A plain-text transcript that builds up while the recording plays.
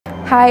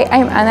Hi,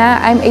 I'm Anna.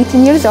 I'm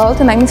 18 years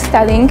old and I'm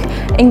studying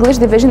English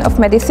Division of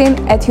Medicine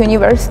at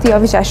University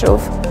of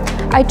Rzeszów.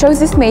 I chose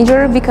this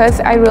major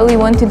because I really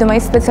want to do my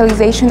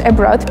specialization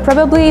abroad,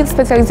 probably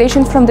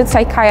specialization from the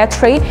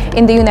psychiatry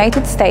in the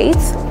United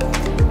States.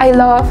 I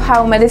love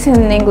how medicine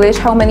in English,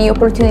 how many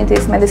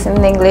opportunities medicine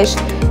in English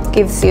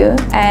gives you,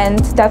 and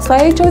that's why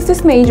I chose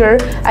this major.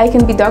 I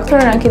can be doctor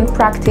and I can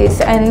practice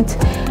and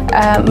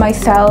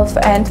myself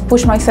and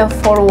push myself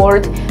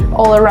forward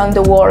all around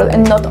the world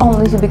and not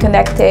only to be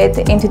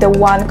connected into the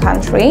one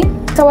country.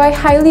 So I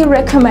highly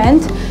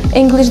recommend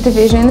English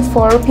division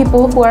for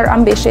people who are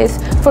ambitious,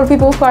 for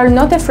people who are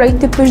not afraid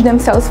to push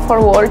themselves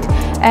forward,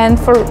 and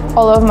for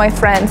all of my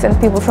friends and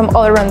people from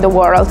all around the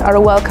world are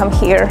welcome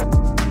here.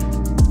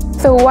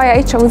 So why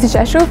I chose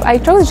Rzeszów? I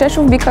chose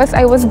Rzeszów because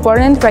I was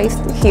born and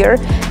raised here,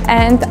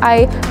 and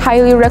I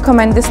highly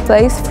recommend this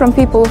place from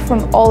people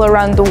from all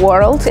around the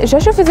world.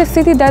 Rzeszów is a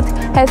city that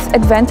has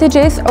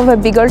advantages of a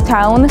bigger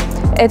town.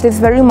 It is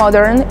very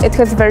modern, it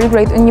has very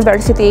great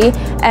university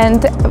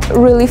and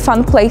really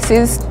fun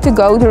places to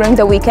go during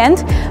the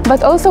weekend,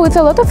 but also it's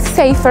a lot of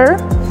safer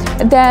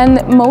than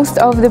most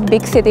of the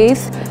big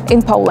cities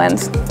in Poland.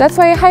 That's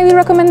why I highly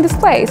recommend this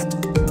place.